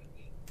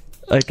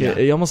 Like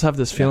you almost have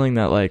this feeling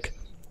that like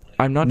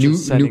I'm not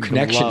just sending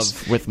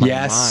love with my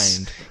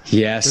mind.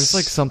 Yes. There's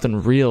like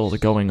something real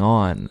going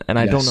on, and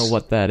I don't know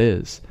what that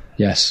is.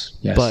 Yes.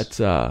 But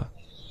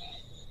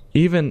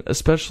even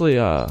especially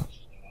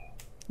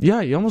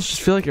you almost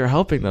just feel like you're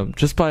helping them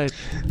just by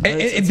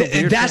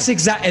that's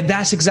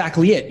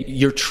exactly it.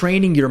 You're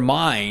training your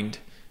mind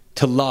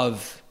to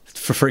love,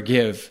 to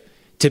forgive,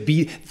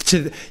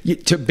 basically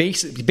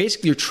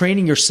you're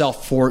training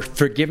yourself for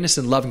forgiveness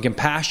and love and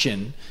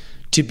compassion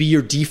to be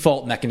your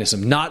default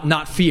mechanism,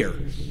 not fear.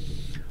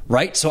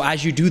 Right? So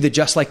as you do the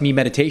just like me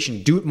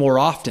meditation, do it more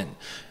often.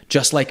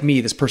 Just like me,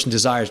 this person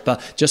desires,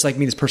 but just like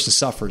me, this person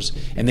suffers.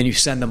 And then you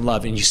send them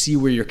love and you see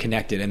where you're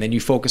connected. And then you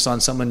focus on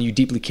someone you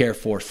deeply care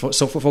for.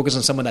 So focus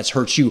on someone that's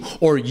hurt you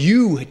or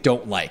you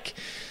don't like,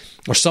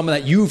 or someone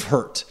that you've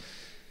hurt,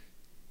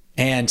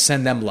 and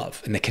send them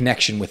love and the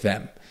connection with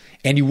them.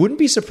 And you wouldn't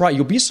be surprised.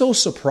 You'll be so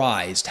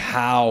surprised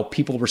how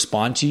people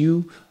respond to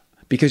you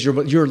because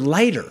you're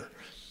lighter.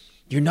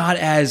 You're not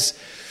as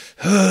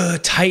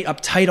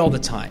uptight all the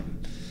time.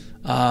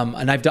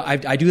 And I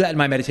do that in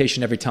my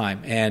meditation every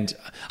time, and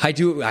I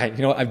do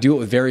it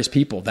with various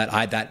people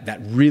that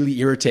really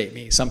irritate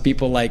me. Some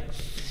people like,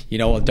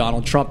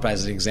 Donald Trump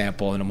as an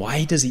example, and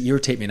why does he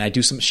irritate me? And I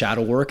do some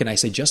shadow work, and I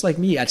say, just like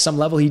me, at some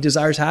level, he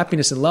desires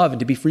happiness and love and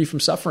to be free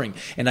from suffering.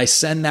 And I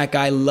send that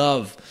guy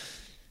love,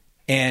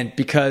 and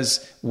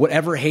because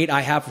whatever hate I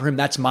have for him,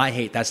 that's my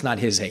hate. That's not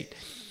his hate.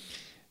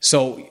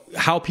 So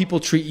how people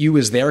treat you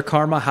is their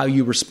karma. How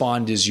you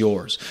respond is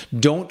yours.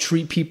 Don't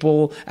treat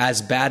people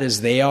as bad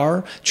as they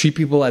are. Treat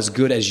people as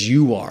good as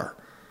you are.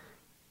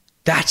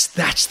 That's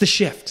the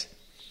shift.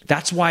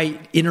 That's why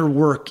inner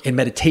work and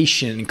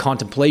meditation and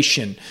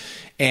contemplation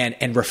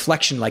and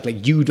reflection like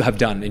you have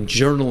done, and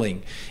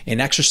journaling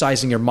and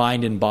exercising your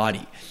mind and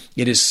body,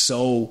 it is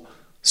so,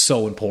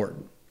 so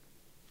important.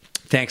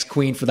 Thanks,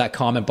 Queen, for that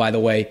comment, by the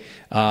way.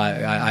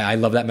 I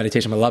love that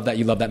meditation. I love that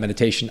you love that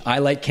meditation. I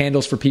light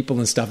candles for people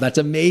and stuff. That's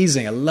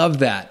amazing. I love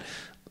that.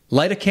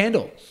 Light a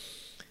candle.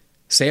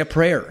 Say a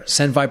prayer.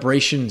 Send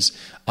vibrations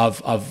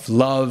of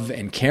love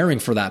and caring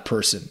for that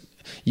person.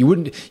 You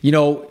wouldn't,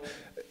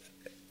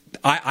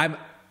 I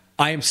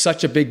am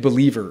such a big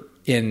believer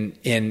in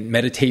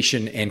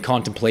meditation and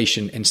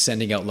contemplation and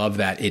sending out love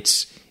that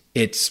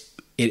it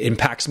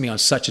impacts me on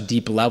such a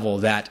deep level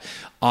that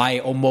I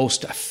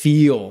almost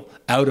feel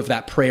out of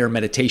that prayer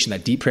meditation,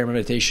 that deep prayer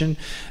meditation,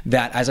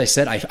 that, as I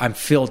said, I'm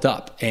filled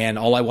up, and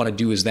all I want to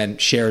do is then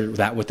share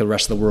that with the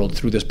rest of the world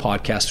through this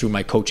podcast, through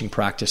my coaching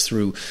practice,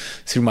 through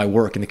my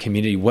work in the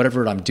community,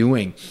 whatever I'm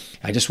doing.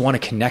 I just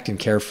want to connect and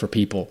care for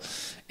people.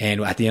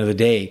 And at the end of the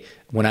day,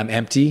 when I'm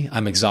empty,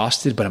 I'm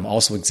exhausted, but I'm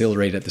also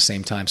exhilarated at the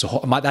same time.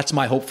 So that's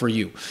my hope for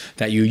you,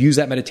 that you use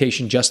that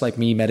meditation, just like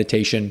me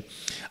meditation,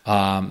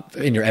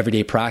 in your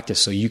everyday practice,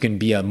 so you can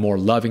be a more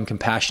loving,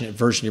 compassionate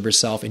version of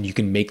yourself, and you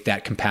can make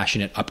that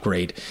compassionate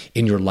upgrade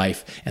in your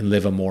life and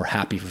live a more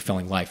happy,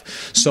 fulfilling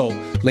life. So,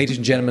 ladies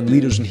and gentlemen,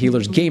 leaders and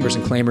healers, gamers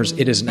and claimers,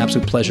 it is an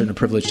absolute pleasure and a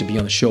privilege to be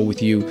on the show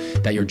with you,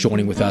 that you're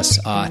joining with us.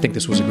 I think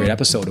this was a great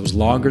episode. It was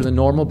longer than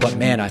normal, but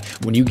man,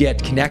 when you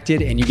get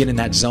connected and you get in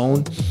that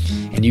zone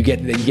and you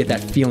get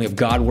that feeling of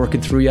God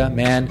working through you,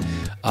 man,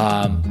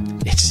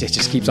 it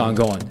just keeps on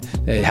going.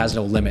 It has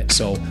no limit.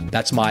 So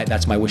that's my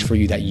wish for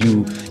you, that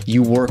you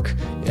work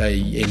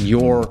in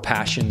your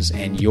passions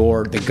and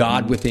the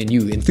God within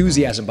you.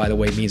 Enthusiasm, by the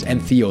way, means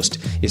entheost,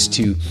 is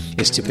to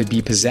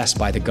be possessed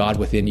by the God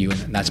within you,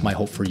 and that's my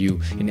hope for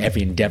you in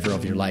every endeavor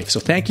of your life. So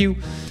thank you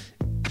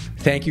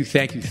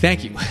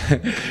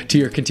to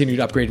your continued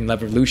upgrade and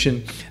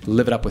evolution.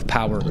 Live it up with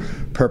power,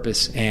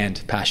 purpose,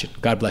 and passion.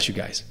 God bless you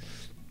guys.